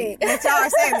crazy that y'all are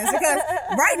saying this, because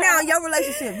right now in your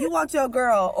relationship, you want your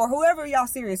girl or whoever y'all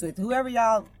serious with, whoever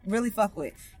y'all really fuck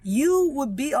with, you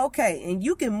would be okay and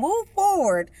you can move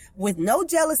forward with no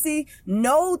jealousy,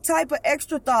 no type of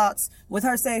extra thoughts with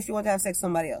her saying she wants to have sex with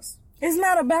somebody else. It's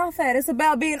not about that. It's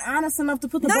about being honest enough to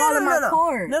put the ball in my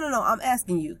court. No. I'm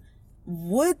asking you,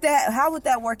 how would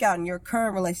that work out in your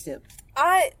current relationship?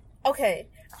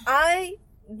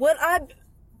 Would I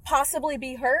possibly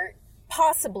be hurt?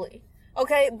 Possibly.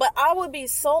 Okay, but I would be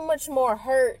so much more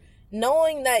hurt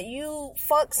knowing that you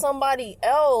fuck somebody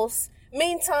else.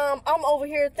 Meantime, I'm over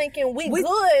here thinking we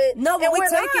good. No, but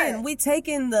we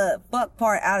taking the fuck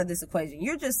part out of this equation.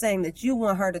 You're just saying that you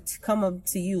want her to come up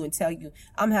to you and tell you,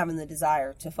 I'm having the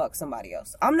desire to fuck somebody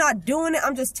else. I'm not doing it.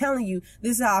 I'm just telling you,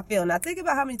 this is how I feel. Now think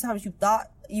about how many times you thought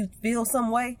you feel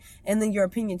some way and then your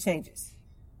opinion changes.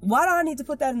 Why do I need to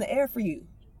put that in the air for you?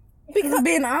 Because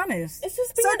being honest. It's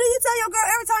just So do you tell your girl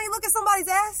every time you look at somebody's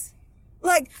ass?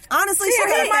 Like, honestly, she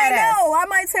got a might fat ass. know. I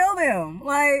might tell them.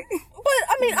 Like, but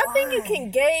I mean, I think you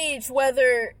can gauge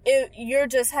whether you're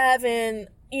just having,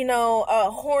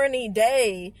 a horny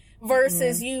day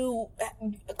versus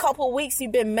a couple weeks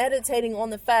you've been meditating on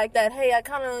the fact that, hey, I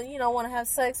kind of, want to have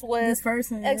sex with this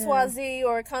person, XYZ,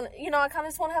 or kind of, I kind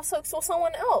of just want to have sex with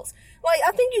someone else. Like,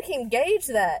 I think you can gauge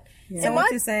that. Yeah. So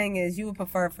what you're saying is you would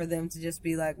prefer for them to just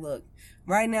be like, look,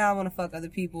 right now I want to fuck other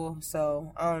people,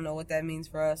 so I don't know what that means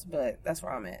for us, but that's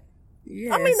where I'm at.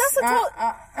 Yes. I mean, that's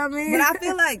I mean, but I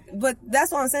feel like, but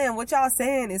that's what I'm saying. What y'all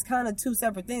saying is kind of two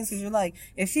separate things, because you're like,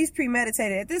 if she's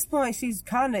premeditated at this point, she's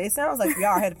kind of. It sounds like y'all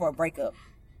are headed for a breakup.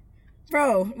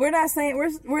 Bro, we're not saying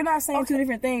two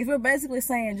different things. We're basically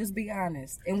saying just be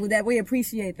honest, and with that we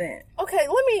appreciate that. Okay,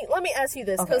 let me ask you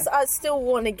this, because I still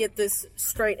want to get this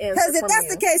straight answer. Because if that's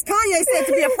the case, Kanye said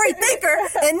to be a free thinker,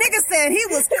 and niggas said he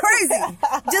was crazy.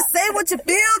 Just say what you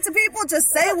feel to people. Just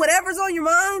say whatever's on your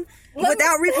mind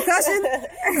without repercussion.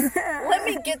 Let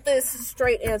me get this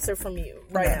straight answer from you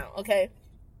right now, okay?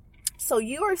 So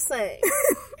you are saying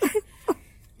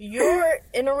you're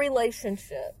in a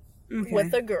relationship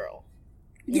with a girl.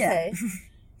 Okay.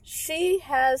 She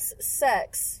has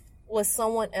sex with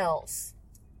someone else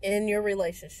in your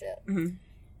relationship. Mm-hmm.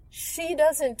 She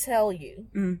doesn't tell you,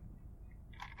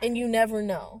 and you never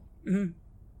know. Mm-hmm.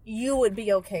 You would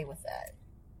be okay with that.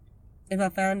 If I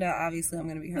found out, obviously I'm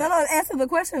going to be hurt. No, answer the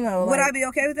question though. Would I be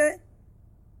okay with that?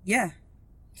 Yeah.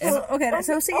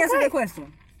 So she answered the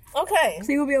question. Okay.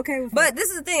 So you will be okay with But that. this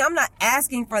is the thing. I'm not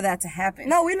asking for that to happen.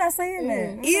 No, we're not saying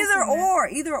that.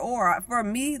 Either or. For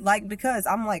me, like, because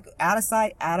I'm like out of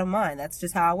sight, out of mind. That's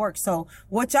just how I work. So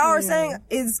what y'all are saying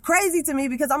is crazy to me,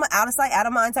 because I'm an out of sight, out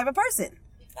of mind type of person.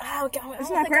 Oh, God, it's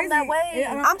not crazy. That way.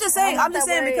 Yeah, I'm just saying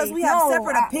because we have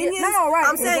separate opinions. Right.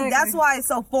 I'm saying that's why it's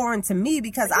so foreign to me,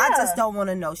 because I just don't want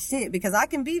to know shit, because I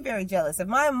can be very jealous. If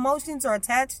my emotions are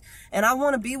attached and I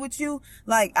want to be with you,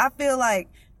 like, I feel like,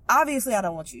 obviously, I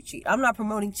don't want you to cheat. I'm not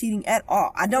promoting cheating at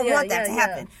all. I don't want that to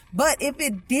happen. But if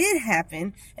it did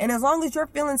happen, and as long as your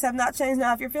feelings have not changed,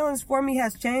 now if your feelings for me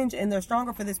has changed and they're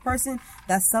stronger for this person,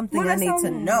 that's something I need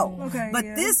to know. Okay, but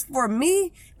this, for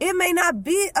me, it may not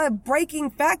be a breaking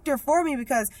factor for me,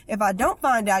 because if I don't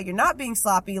find out you're not being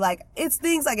sloppy, like, it's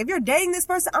things like, if you're dating this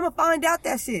person, I'm gonna find out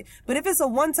that shit. But if it's a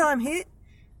one-time hit,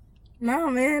 no,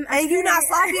 man, and you're not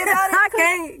sloppy about it, I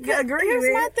can't agree with it.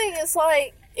 Here's my thing. It's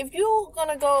like, if you're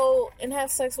gonna go and have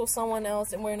sex with someone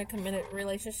else and we're in a committed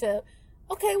relationship,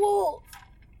 okay, well,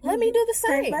 let me do the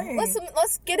same.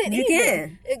 Let's get it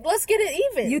even. Let's get it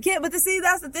even. You can't, but see,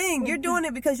 that's the thing. You're doing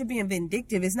it because you're being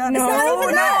vindictive. It's not. No. It's not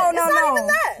even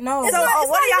that. So,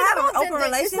 what do y'all have an open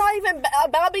relationship? It's not even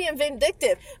about being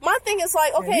vindictive. My thing is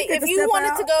like, okay, if you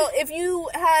wanted to go, if you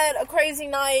had a crazy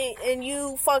night and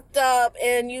you fucked up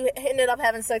and you ended up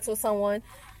having sex with someone.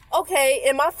 Okay,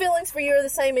 and my feelings for you are the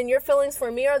same and your feelings for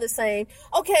me are the same.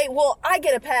 Okay, well, I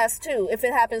get a pass too if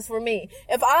it happens for me.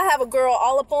 If I have a girl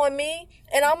all up on me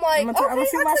and I'm like, I can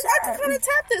kind of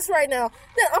tap this right now,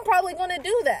 then I'm probably going to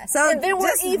do that. So and then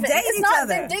we're even. It's not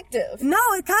vindictive. No,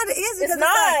 it kind of is. It's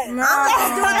not. I'm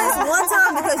just doing this one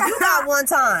time because you got one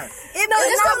time. It's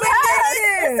a pass.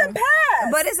 It's a pass.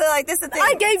 But it's like, this is the thing.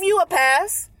 I gave you a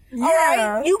pass. Yeah. All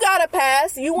right, you got a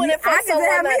pass. You went and fucked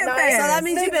someone that night. So that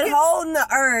means you've been holding the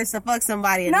urge to fuck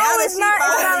somebody. And now that she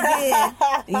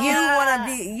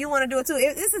finally did, you want to do it too.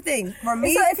 It's the thing for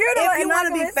me. So if you want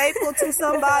to be faithful to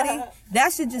somebody,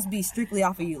 that should just be strictly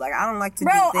off of you. Like, I don't like to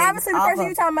do things. Obviously the person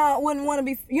you're talking about wouldn't want to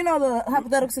be, the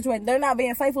hypothetical situation. They're not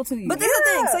being faithful to you. But this is the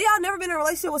thing. So y'all never been in a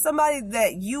relationship with somebody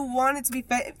that you wanted to be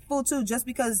faithful to just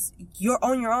because you're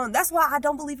on your own. That's why I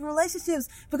don't believe in relationships.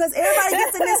 Because everybody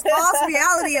gets in this false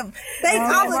reality of fake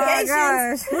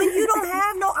obligations when you don't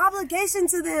have no obligation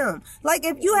to them. Like,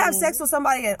 if you have sex with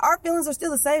somebody and our feelings are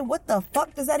still the same, what the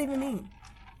fuck does that even mean?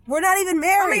 We're not even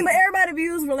married. But everybody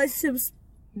views relationships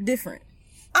different.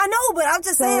 I know, but I'm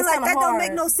just saying, like, that don't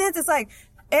make no sense. It's like,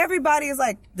 everybody is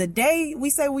like, the day we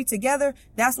say we together,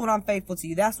 that's when I'm faithful to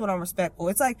you. That's when I'm respectful.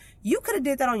 It's like, you could have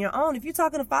did that on your own. If you're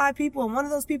talking to 5 people and one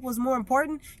of those people is more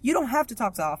important, you don't have to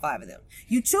talk to all 5 of them.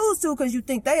 You choose to because you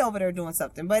think they over there doing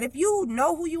something. But if you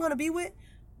know who you want to be with,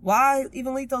 why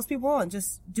even lead those people on?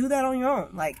 Just do that on your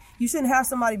own. Like, you shouldn't have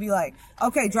somebody be like,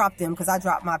 okay, drop them because I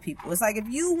dropped my people. It's like, if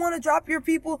you want to drop your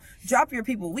people, drop your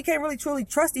people. We can't really truly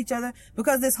trust each other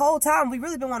because this whole time we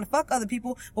really been wanting to fuck other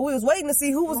people, but we was waiting to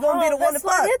see who was going to be the one to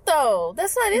fuck.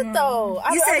 That's not it though.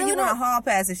 You said you want a hall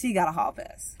pass and she got a hall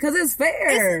pass. Because it's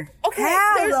fair. Okay.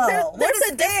 How though? What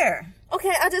is fair?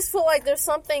 Okay, I just feel like there's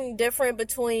something different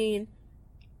between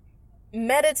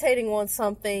meditating on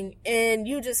something and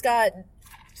you just got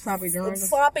sloppy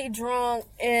drunk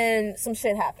and some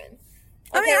shit happened.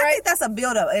 I mean, I think that's a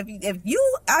build up. If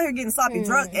you out here getting sloppy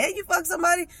drunk and you fuck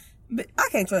somebody, I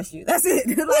can't trust you. That's it.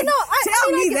 Like,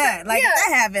 tell me that. Like, if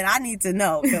that happened, I need to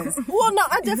know. Well, no,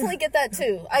 I definitely get that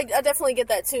too. I definitely get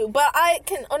that too. But I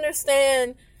can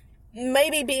understand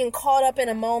maybe being caught up in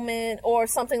a moment or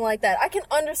something like that. I can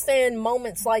understand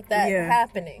moments like that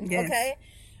happening. Yes. Okay?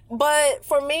 But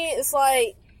for me, it's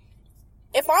like,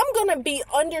 if I'm going to be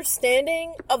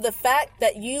understanding of the fact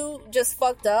that you just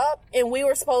fucked up and we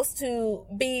were supposed to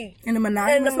be in a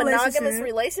monogamous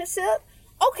relationship,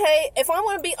 okay, if I'm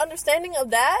going to be understanding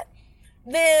of that,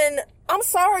 then I'm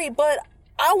sorry, but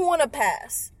I want to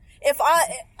pass. I'm sorry,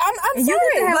 but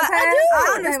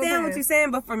I understand what you're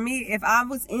saying, but for me, if I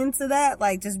was into that,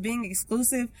 like just being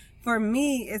exclusive, for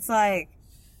me, it's like,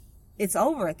 it's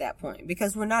over at that point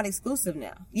because we're not exclusive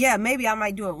now. Yeah, maybe I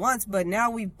might do it once, but now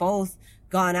we've both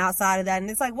gone outside of that, and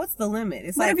it's like, what's the limit?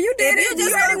 It's like, if you did it,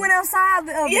 you already went outside of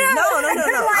it. Yeah. No.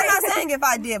 I'm not saying if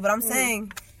I did, but I'm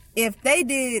saying if they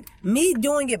did, me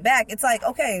doing it back, it's like,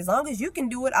 okay, as long as you can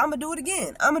do it, I'm gonna do it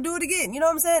again. You know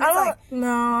what I'm saying?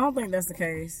 No, I don't think that's the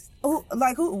case. Who?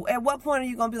 At what point are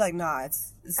you gonna be like, nah,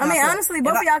 it's I mean, honestly,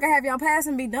 both of y'all can have y'all pass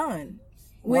and be done.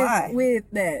 Why? With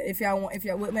that, if y'all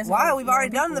with why? We've already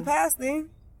done the past thing.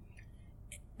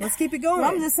 Let's keep it going.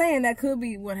 Well, I'm just saying that could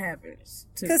be what happens.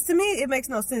 Because to me, it makes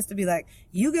no sense to be like,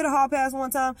 you get a hall pass one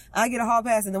time, I get a hall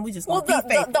pass, and then we just go be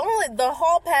faithful. The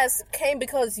hall pass came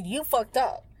because you fucked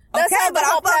up. That's okay, but I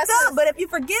fucked up. But if you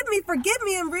forgive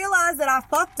me and realize that I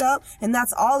fucked up, and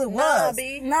that's all it was. Nah. But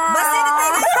see, the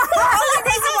thing is, the only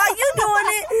reason why you doing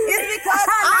it is because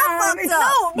I fucked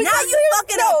up. No, now you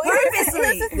fucking up purposely.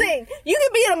 Here's the thing: you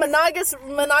can be in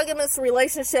a monogamous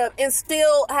relationship and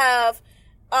still have.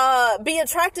 Be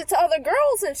attracted to other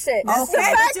girls and shit.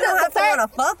 Okay, but you don't have to want to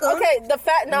fuck them. Okay,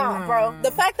 bro.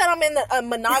 The fact that I'm in a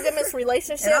monogamous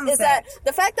relationship is that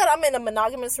the fact that I'm in a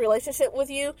monogamous relationship with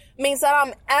you means that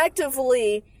I'm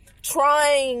actively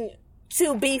trying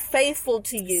to be faithful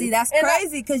to you. See, that's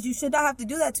crazy because you should not have to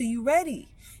do that till you're ready.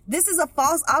 This is a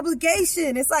false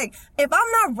obligation. It's like, if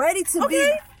I'm not ready to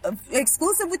be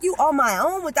exclusive with you on my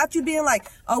own without you being like,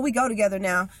 oh, we go together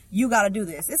now, you got to do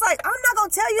this. It's like, I'm not going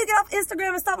to tell you to get off Instagram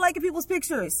and stop liking people's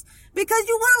pictures because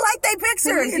you want to like their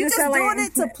pictures. You're just doing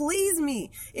it to please me.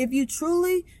 If you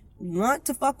truly want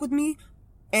to fuck with me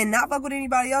and not fuck with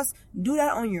anybody else, do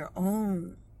that on your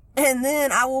own. and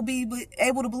then I will be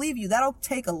able to believe you. That'll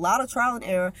take a lot of trial and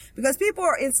error because people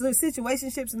are in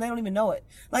situationships and they don't even know it.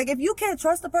 Like, if you can't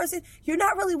trust a person, you're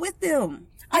not really with them.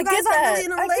 You guys aren't really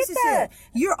in a relationship.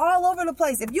 You're all over the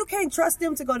place. If you can't trust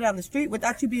them to go down the street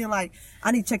without you being like,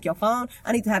 I need to check your phone,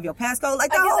 I need to have your passcode.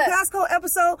 Like, the whole passcode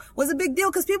episode was a big deal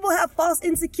because people have false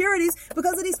insecurities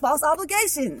because of these false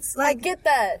obligations. Like, I get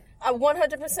that. I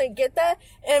 100% get that.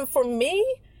 And for me,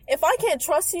 if I can't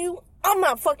trust you, I'm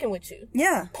not fucking with you.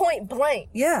 Yeah. Point blank.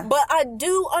 Yeah. But I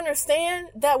do understand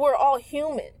that we're all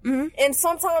human. Mm-hmm. And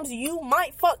sometimes you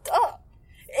might fuck up.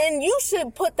 And you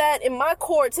should put that in my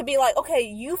court to be like, okay,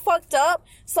 you fucked up,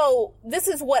 so this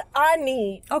is what I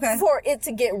need for it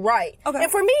to get right. Okay. And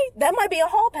for me, that might be a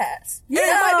hall pass. Yeah,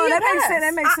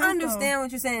 that makes sense. I understand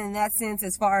what you're saying in that sense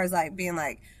as far as like being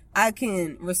like, I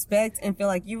can respect and feel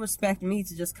like you respect me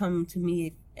to just come to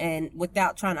me and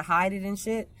without trying to hide it and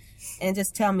shit and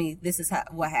just tell me this is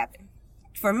what happened.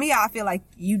 For me, I feel like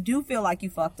you do feel like you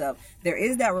fucked up. There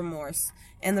is that remorse.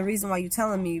 And the reason why you're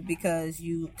telling me because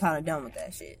you kind of done with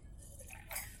that shit.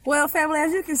 Well, family,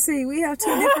 as you can see, we have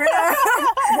two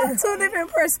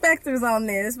different perspectives on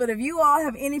this. But if you all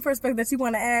have any perspective that you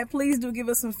want to add, please do give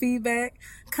us some feedback,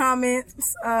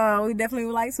 comments. We definitely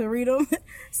would like to read them,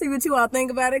 see what you all think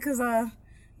about it. Because,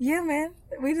 yeah, man,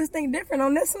 we just think different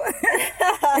on this one.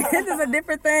 This is a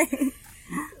different thing.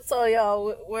 So,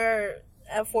 y'all, we're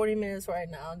at 40 minutes right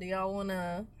now. Do y'all want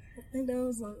to... I think that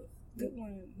was a... good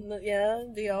one. Yeah.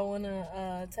 Do y'all want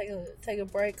to take a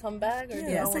break, come back, or do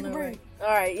y'all want to take a break? All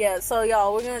right. Yeah. So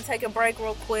y'all, we're gonna take a break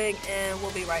real quick, and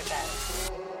we'll be right back.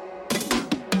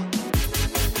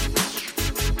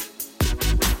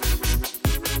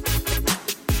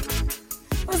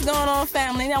 What's going on,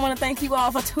 family? I want to thank you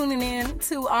all for tuning in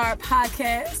to our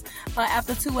podcast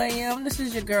after 2 a.m. This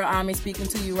is your girl, Ami, speaking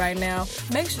to you right now.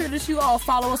 Make sure that you all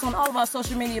follow us on all of our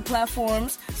social media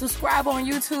platforms. Subscribe on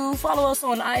YouTube. Follow us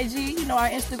on IG, our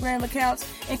Instagram accounts,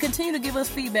 and continue to give us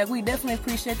feedback. We definitely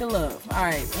appreciate the love. All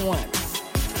right, one.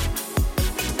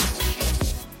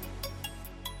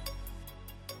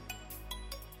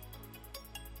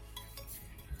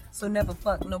 So never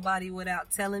fuck nobody without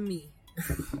telling me.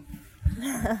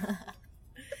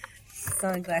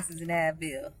 Sunglasses and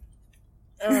Advil.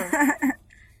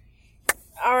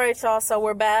 All right, y'all. So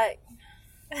we're back.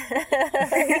 You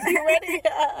ready?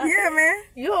 Yeah, man.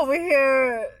 You over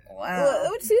here? Wow.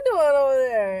 What you doing over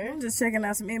there? I'm just checking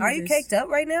out some images. Are you caked up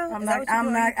right now?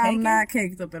 I'm not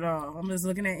caked up at all. I'm just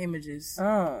looking at images.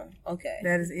 Oh, okay.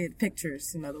 That is it.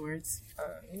 Pictures, in other words.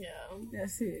 Yeah.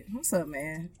 That's it. What's up,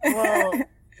 man? Well,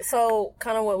 so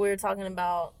kind of what we were talking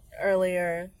about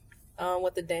earlier.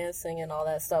 With the dancing and all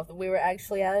that stuff. We were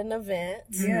actually at an event.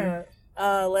 Yeah.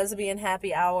 Lesbian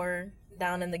happy hour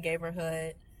down in the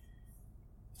neighborhood.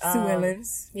 Sue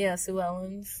Ellen's. Yeah, Sue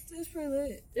Ellen's. It was pretty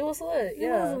lit. It was lit,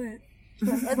 yeah. It was lit.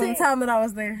 I think time that I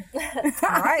was there.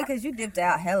 All right, because you dipped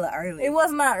out hella early. It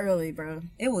was not early, bro.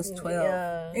 It was 12.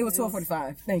 Yeah, it was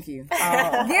 12:45. Thank you.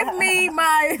 Give me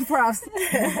my props.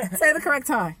 Say the correct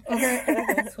time, okay?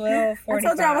 12:45. I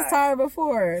told you I was tired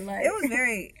before. Like, it was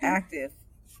very active.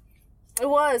 It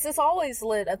was. It's always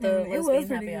lit at the lesbian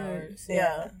happy hours.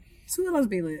 Yeah. Sue Ellen's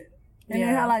be lit. And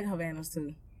then I like Havanas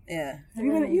too. Yeah.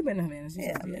 You've been to Havanas.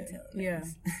 Yeah, I've been to Havanas. Yeah.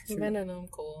 You've been to them,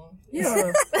 cool.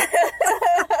 Yeah.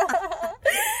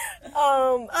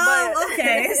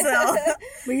 Okay, so.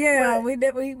 But yeah,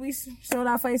 we showed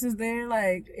our faces there.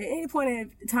 Like, at any point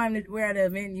in time that we're at an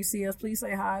event and you see us, please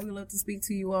say hi. We love to speak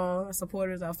to you all, our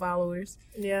supporters, our followers.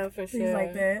 Yeah, for sure. Things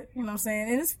like that. You know what I'm saying?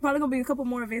 And it's probably going to be a couple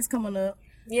more events coming up.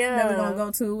 Yeah. That we're going to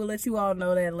go to. We'll let you all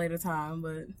know that at a later time.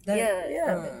 But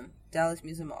yeah. Dallas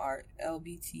Museum of Art,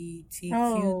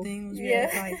 LBGTQ thing was really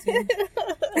tight too.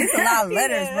 It's a lot of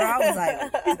letters, bro. I was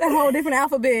like, it's a whole different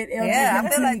alphabet. Yeah, I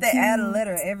feel like they add a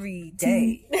letter every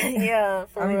day. Yeah,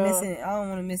 for real. Missing. I don't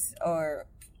want to miss or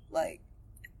like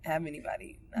have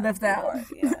anybody left out.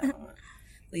 Yeah, I don't want to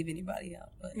leave anybody out.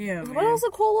 But yeah, but it was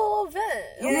a cool little event.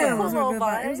 It was a good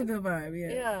vibe. It was a good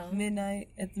vibe. Yeah. Midnight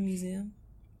at the museum.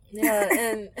 Yeah,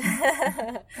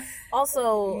 and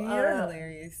also you're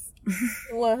hilarious.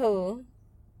 What? Who?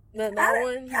 That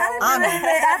one? I'm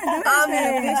the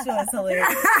official. It's hilarious.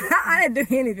 I didn't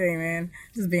do anything, man.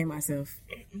 Just being myself.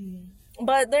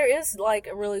 But there is like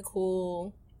a really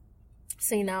cool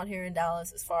scene out here in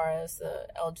Dallas as far as the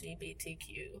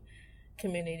LGBTQ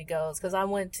community goes. Because I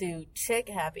went to Chick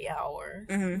Happy Hour.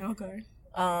 Mm-hmm. Okay.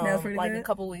 Like a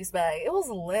couple weeks back. It was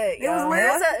lit.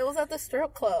 It was at the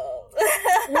strip club.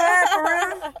 What, for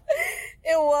real?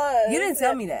 It was. You didn't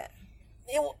tell me that.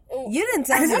 You didn't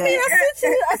tell me that. I mean,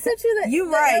 I sent you that. You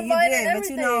right, you did, but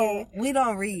you know, we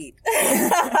don't read.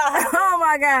 Oh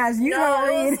my gosh, you don't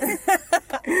read.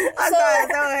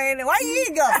 Hayden. Why you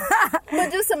didn't go?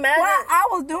 But just imagine. Well, I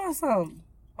was doing something.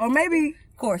 Or maybe.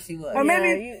 Of course you was. Or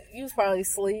maybe you was probably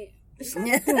asleep.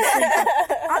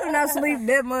 I do not sleep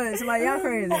that much. Like, y'all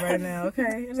crazy right now,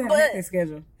 okay? Just have a hectic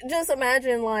schedule. Just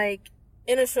imagine, like,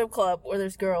 in a strip club where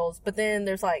there's girls, but then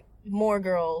there's, like, more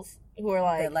girls who are,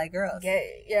 like... That like girls.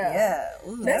 Gay. Yeah.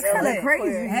 Ooh, that's kind of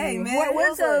crazy. Hey, man.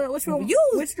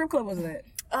 Which strip club was it at?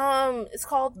 It's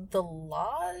called The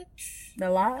Lodge.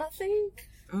 The Lodge? I think.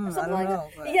 I don't know.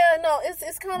 But... Yeah, no,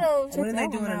 it's kind of... When are they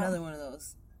doing another one of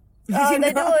those? They do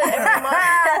it every month.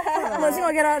 Well, she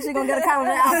gonna get a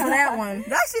calendar out for that one.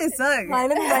 That shit sucks. Like,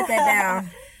 let me write that down.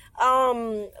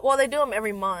 Well, they do them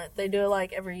every month. They do it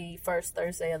like every first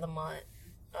Thursday of the month.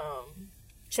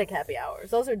 Chick happy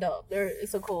hours. Those are dope.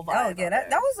 It's a cool vibe. Oh yeah,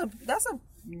 that's a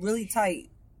really tight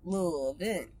little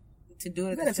event to do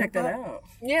it. You gotta check that out.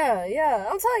 Yeah.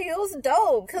 I'm telling you, it was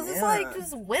dope because it's like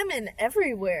just women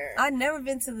everywhere. I've never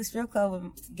been to the strip club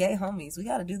with gay homies. We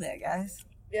got to do that, guys.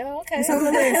 Yeah, okay. It's on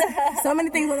the list. So many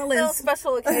things on the list.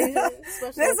 Special occasions.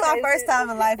 This is my first time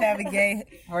in life having gay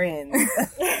friends.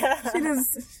 She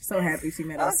just so happy she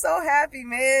met us. I'm so happy,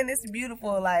 man. It's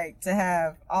beautiful, like, to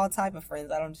have all type of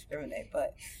friends. I don't discriminate,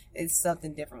 but it's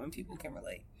something different when people can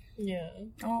relate. Yeah.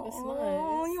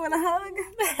 Oh, you want a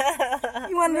hug?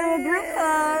 You want a group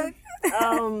hug?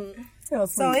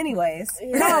 So anyways.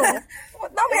 No. You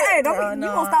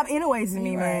gonna stop anyways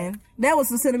me, man. That was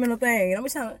the sentimental thing. I'm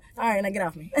trying to, all right, now get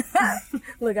off me.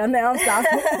 Look, I'm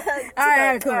stopping. All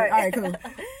right, cool.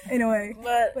 Anyway.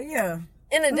 But yeah.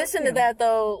 In addition to that,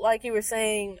 though, like you were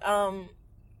saying,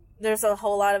 there's a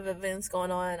whole lot of events going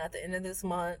on at the end of this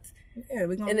month. Yeah,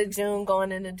 we're gonna into June,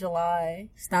 going into July.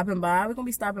 Stopping by. We're gonna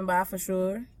be stopping by for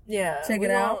sure. Yeah. Check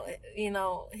it out.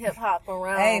 Hip hop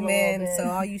around. Hey man, so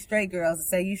all you straight girls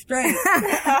say you straight.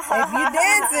 If you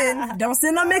dancing, don't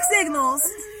send no mixed signals.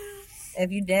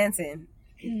 If you dancing,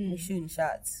 you shooting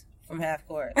shots from half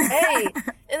court. Hey,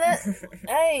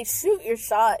 shoot your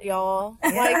shot, y'all. Yeah.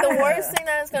 Like, the worst thing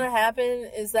that's gonna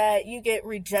happen is that you get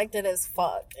rejected as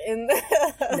fuck, and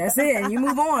that's it. You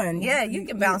move on. Yeah, you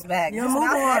can bounce back. You move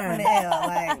on.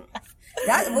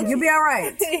 You'll be all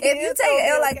right. If you take an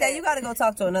L like that, you got to go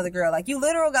talk to another girl. Like, you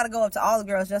literally got to go up to all the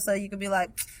girls just so you can be like,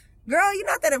 girl, you're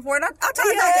not that important. I'm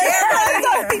trying to talk to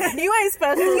everybody. You ain't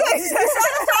special. You ain't special. I'm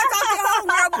trying to talk to your whole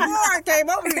girl before I came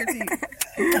over here to you.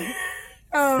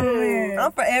 Oh, man.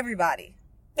 I'm for everybody.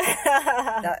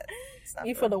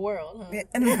 You for the world, huh?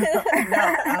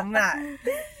 No, I'm not.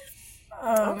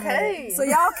 Okay. Man. So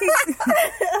y'all keep...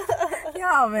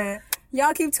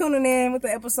 Y'all keep tuning in with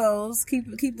the episodes.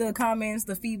 Keep the comments,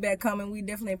 the feedback coming. We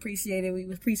definitely appreciate it.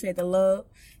 We appreciate the love.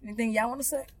 Anything y'all want to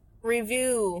say?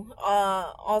 Review.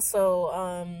 Also,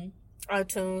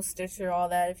 iTunes, Stitcher, all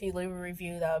that. If you leave a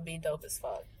review, that would be dope as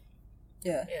fuck.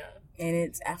 Yeah. And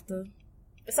it's after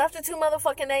 2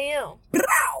 motherfucking a.m.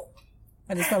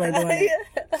 I just felt like doing it.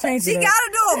 Change she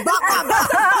gotta do a bop, bop,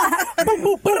 bop.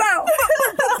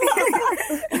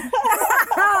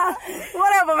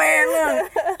 Whatever, man.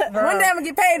 Look, one day I'm gonna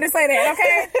get paid to say that,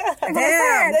 okay?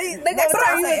 Damn, they gonna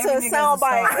turn you into a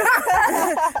soundbite.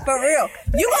 For real,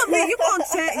 you're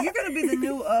gonna be the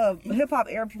new hip hop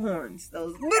air horns.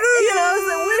 Those,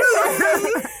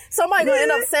 somebody gonna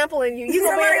end up sampling you. You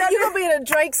gonna be in a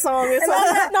Drake song or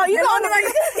something. No, you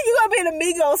gonna be in a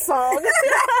Migos song.